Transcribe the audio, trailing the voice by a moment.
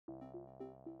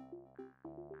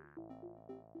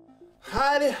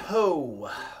Hi-ho!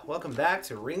 Welcome back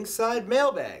to Ringside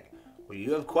Mailbag, where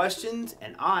you have questions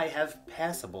and I have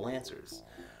passable answers.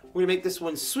 We're gonna make this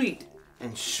one sweet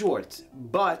and short,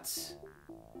 but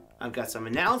I've got some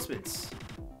announcements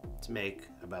to make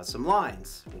about some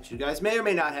lines, which you guys may or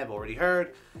may not have already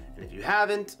heard, and if you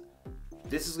haven't,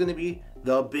 this is gonna be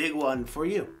the big one for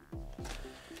you.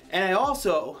 And I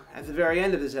also, at the very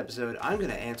end of this episode, I'm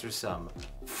gonna answer some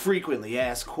frequently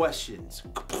asked questions.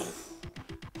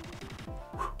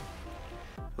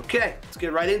 Okay, let's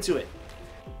get right into it.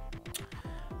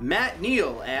 Matt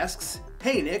Neal asks,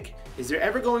 "Hey Nick, is there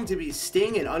ever going to be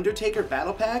Sting and Undertaker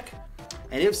battle pack?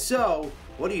 And if so,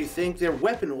 what do you think their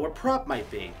weapon or prop might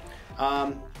be?"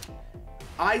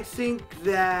 I think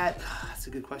that's a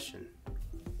good question.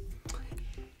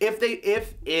 If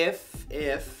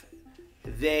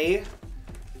they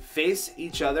face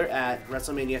each other at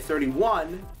WrestleMania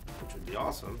 31, which would be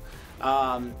awesome,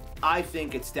 I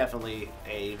think it's definitely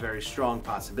a very strong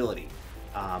possibility.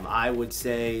 I would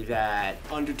say that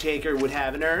Undertaker would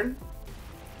have an urn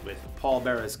with Paul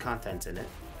Bearer's content in it,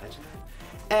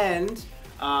 and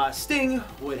Sting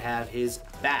would have his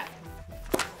bat.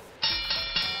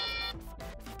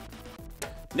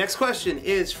 Next question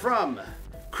is from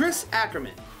Chris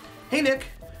Ackerman. "Hey Nick,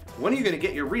 when are you going to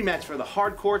get your rematch for the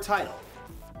hardcore title?"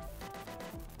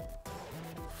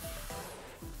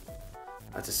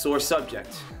 That's a sore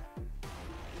subject.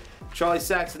 Charlie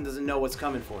Saxon doesn't know what's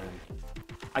coming for him.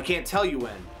 I can't tell you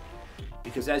when,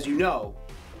 because as you know,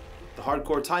 the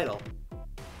hardcore title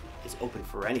is open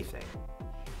for anything.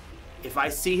 If I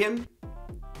see him,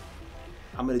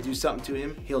 I'm gonna do something to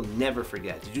him he'll never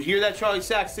forget. Did you hear that, Charlie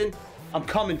Saxon? I'm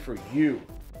coming for you.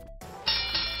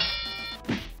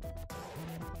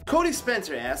 Cody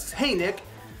Spencer asks, "Hey Nick,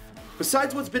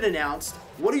 besides what's been announced,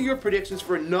 what are your predictions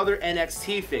for another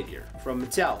NXT figure from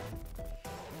Mattel?"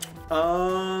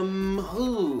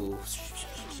 Who?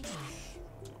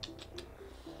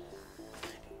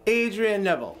 Adrian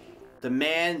Neville, the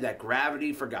man that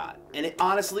gravity forgot. And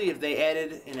honestly, if they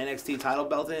added an NXT title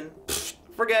belt in,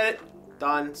 forget it.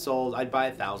 Done, sold, I'd buy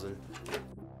 1,000.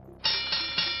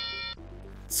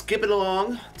 Skipping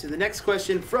along to the next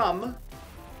question from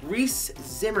Reese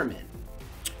Zimmerman.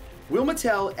 "Will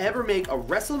Mattel ever make a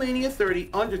WrestleMania 30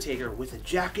 Undertaker with a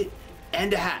jacket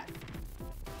and a hat?"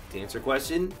 To answer your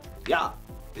question, yeah,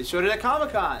 they showed it at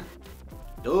Comic-Con.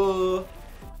 Duh.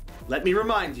 Let me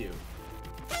remind you.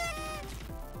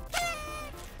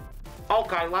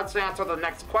 Okay, let's answer the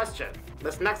next question.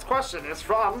 This next question is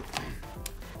from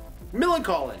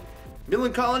Millencolin.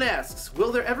 Millencolin asks,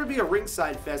 "Will there ever be a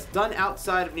Ringside Fest done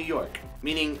outside of New York?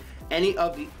 Meaning any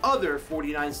of the other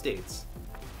 49 states."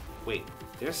 Wait,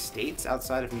 there's states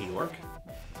outside of New York?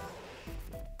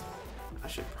 I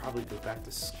should probably go back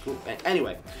to school.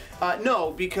 Anyway,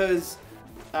 no, because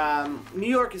New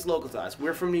York is local to us.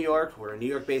 We're from New York. We're a New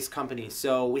York-based company,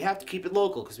 so we have to keep it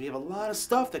local because we have a lot of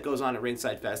stuff that goes on at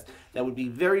Ringside Fest that would be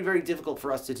very, very difficult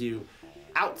for us to do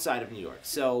outside of New York.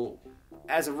 So,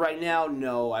 as of right now,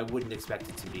 no, I wouldn't expect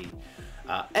it to be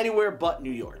anywhere but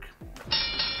New York.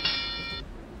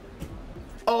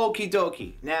 Okie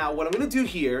dokie. Now, what I'm going to do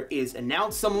here is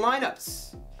announce some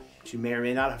lineups, which you may or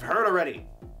may not have heard already.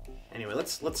 Anyway,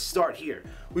 let's start here.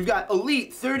 We've got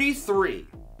Elite 33,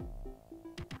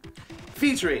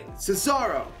 featuring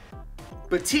Cesaro,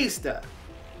 Batista,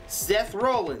 Seth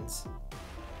Rollins,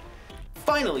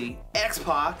 finally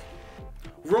X-Pac,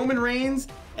 Roman Reigns,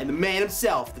 and the man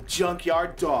himself, the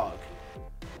Junkyard Dog.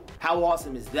 How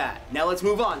awesome is that? Now let's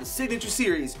move on to Signature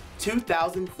Series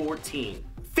 2014.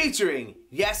 Featuring,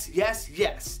 yes,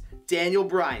 Daniel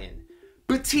Bryan,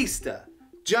 Batista,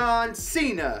 John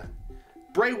Cena,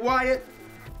 Bray Wyatt,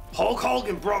 Hulk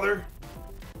Hogan, brother,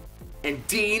 and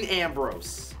Dean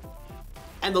Ambrose.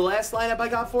 And the last lineup I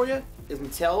got for you is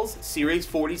Mattel's Series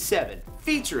 47,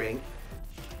 featuring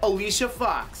Alicia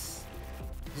Fox,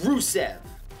 Rusev,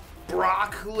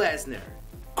 Brock Lesnar,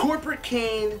 Corporate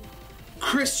Kane,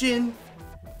 Christian,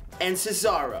 and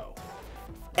Cesaro.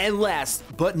 And last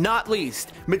but not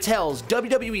least, Mattel's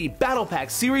WWE Battle Pack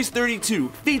Series 32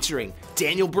 featuring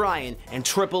Daniel Bryan and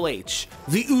Triple H,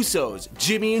 the Usos,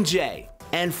 Jimmy and Jay,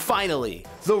 and finally,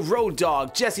 the Road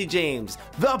Dogg Jesse James,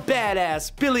 the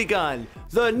Badass Billy Gunn,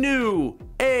 the New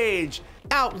Age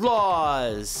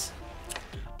Outlaws.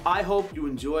 I hope you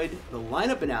enjoyed the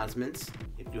lineup announcements.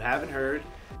 If you haven't heard,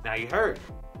 now you heard.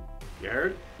 You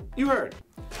heard? You heard.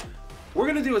 We're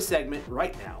gonna do a segment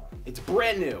right now. It's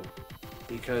brand new,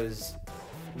 because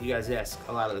you guys ask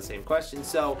a lot of the same questions.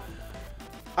 So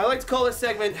I like to call this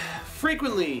segment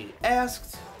Frequently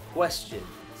Asked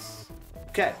Questions.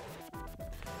 Okay.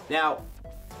 Now,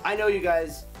 I know you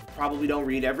guys probably don't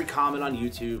read every comment on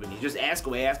YouTube, and you just ask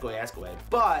away, ask away, ask away.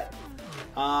 But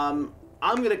I'm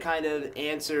gonna kind of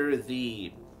answer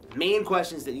the main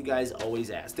questions that you guys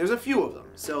always ask. There's a few of them,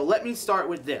 so let me start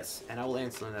with this, and I will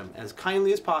answer them as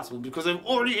kindly as possible because I've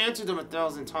already answered them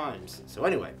 1,000 times. So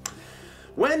anyway,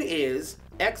 when is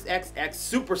XXX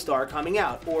Superstar coming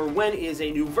out, or when is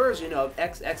a new version of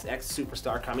XXX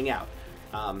Superstar coming out?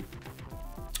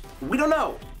 We don't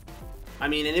know. I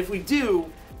mean, and if we do,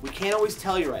 we can't always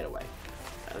tell you right away.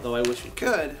 Although I wish we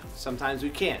could, sometimes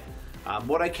we can't.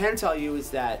 What I can tell you is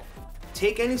that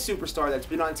take any superstar that's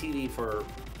been on TV for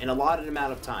an allotted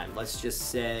amount of time, let's just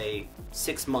say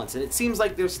 6 months, and it seems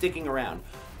like they're sticking around.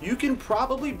 You can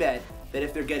probably bet that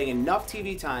if they're getting enough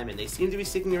TV time and they seem to be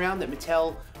sticking around, that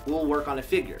Mattel will work on a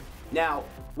figure. Now,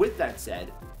 with that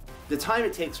said, the time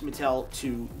it takes Mattel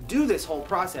to do this whole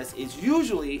process is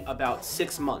usually about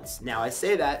 6 months. Now, I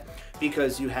say that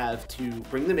because you have to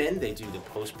bring them in, they do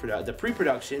the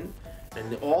pre-production,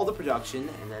 then all the production,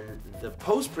 and then the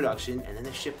post-production, and then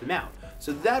they ship them out.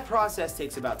 So that process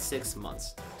takes about 6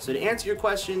 months. So to answer your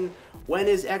question, when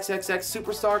is XXX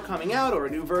Superstar coming out, or a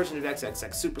new version of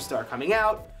XXX Superstar coming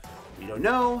out? We don't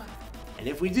know, and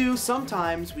if we do,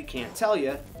 sometimes we can't tell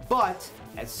you, but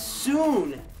as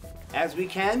soon as we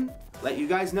can let you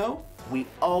guys know, we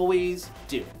always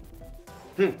do.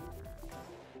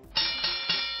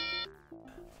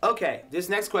 Okay, this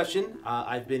next question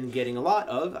I've been getting a lot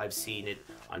of. I've seen it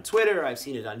on Twitter, I've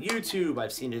seen it on YouTube,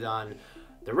 I've seen it on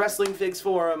the Wrestling Figs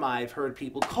forum, I've heard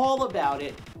people call about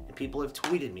it, and people have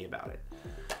tweeted me about it.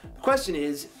 The question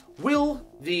is, will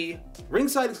the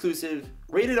Ringside exclusive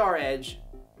Rated R Edge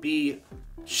be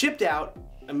shipped out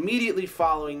immediately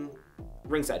following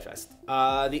Ringside Fest?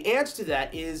 The answer to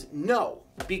that is no,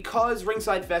 because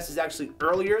Ringside Fest is actually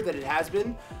earlier than it has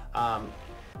been.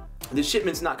 The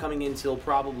shipment's not coming in until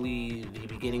probably the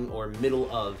beginning or middle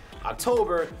of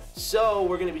October, so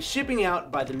we're going to be shipping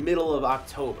out by the middle of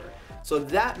October. So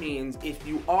that means if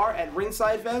you are at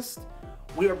Ringside Fest,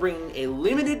 we are bringing a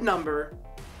limited number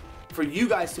for you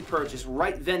guys to purchase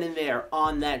right then and there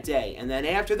on that day. And then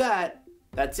after that,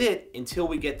 that's it until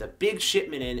we get the big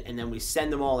shipment in, and then we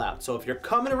send them all out. So if you're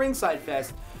coming to Ringside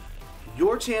Fest,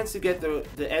 your chance to get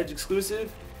the Edge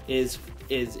exclusive is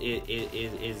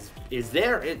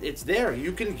there. It's there.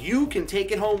 You can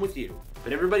take it home with you.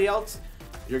 But everybody else,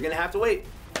 you're gonna have to wait.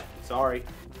 Sorry.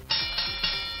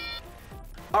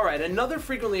 All right, another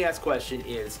frequently asked question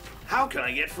is, how can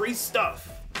I get free stuff?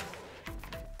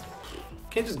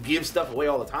 Can't just give stuff away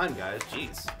all the time, guys.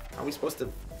 Jeez, how are we supposed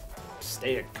to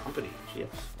stay a company? Gee.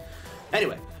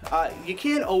 Anyway, you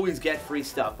can't always get free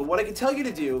stuff, but what I can tell you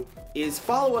to do is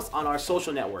follow us on our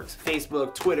social networks: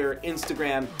 Facebook, Twitter,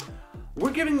 Instagram.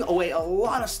 We're giving away a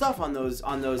lot of stuff on those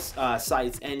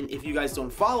sites, and if you guys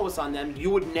don't follow us on them, you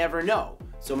would never know.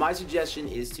 So my suggestion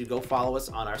is to go follow us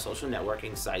on our social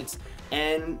networking sites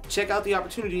and check out the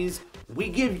opportunities we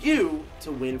give you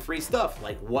to win free stuff,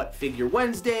 like What Figure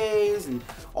Wednesdays and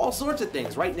all sorts of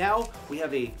things. Right now, we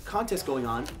have a contest going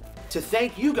on to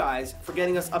thank you guys for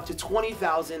getting us up to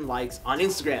 20,000 likes on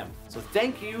Instagram. So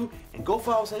thank you, and go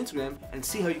follow us on Instagram and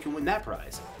see how you can win that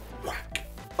prize. Whack.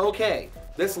 Okay,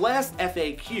 this last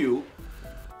FAQ,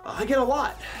 I get a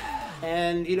lot,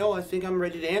 and you know, I think I'm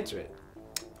ready to answer it.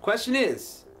 The question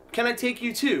is, can I take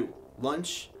you to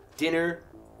lunch, dinner,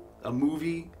 a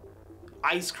movie,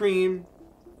 ice cream?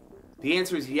 The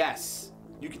answer is yes.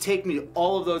 You can take me to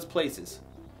all of those places.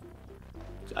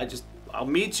 I'll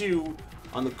meet you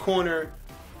on the corner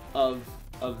of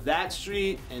that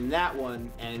street and that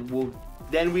one, and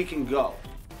then we can go.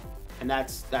 And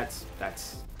that's it. That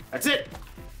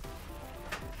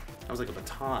was like a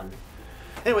baton.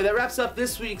 Anyway, that wraps up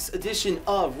this week's edition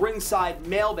of Ringside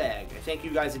Mailbag. I thank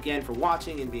you guys again for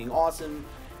watching and being awesome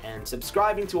and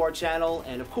subscribing to our channel,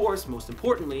 and of course, most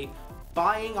importantly,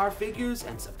 buying our figures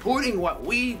and supporting what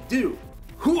we do.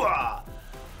 Hooah!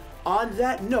 On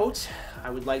that note,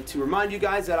 I would like to remind you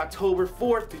guys that October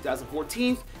 4th,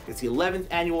 2014 is the 11th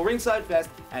annual Ringside Fest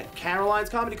at Caroline's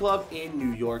Comedy Club in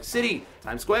New York City,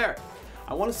 Times Square.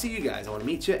 I want to see you guys, I want to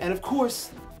meet you, and of course,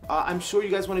 I'm sure you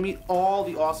guys want to meet all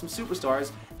the awesome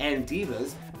superstars and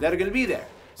divas that are going to be there.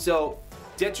 So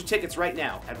get your tickets right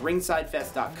now at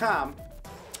ringsidefest.com,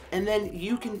 and then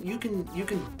you can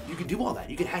do all that.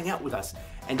 You can hang out with us,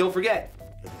 and don't forget,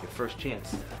 you'll get your first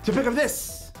chance to pick up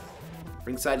this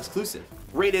Ringside exclusive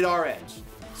Rated R Edge.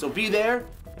 So be there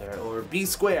or be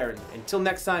square. Until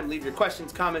next time, leave your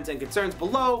questions, comments, and concerns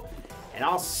below, and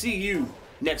I'll see you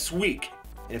next week.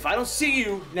 And if I don't see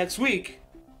you next week,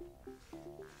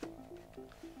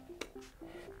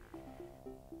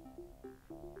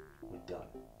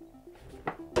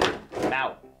 I'm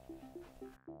out.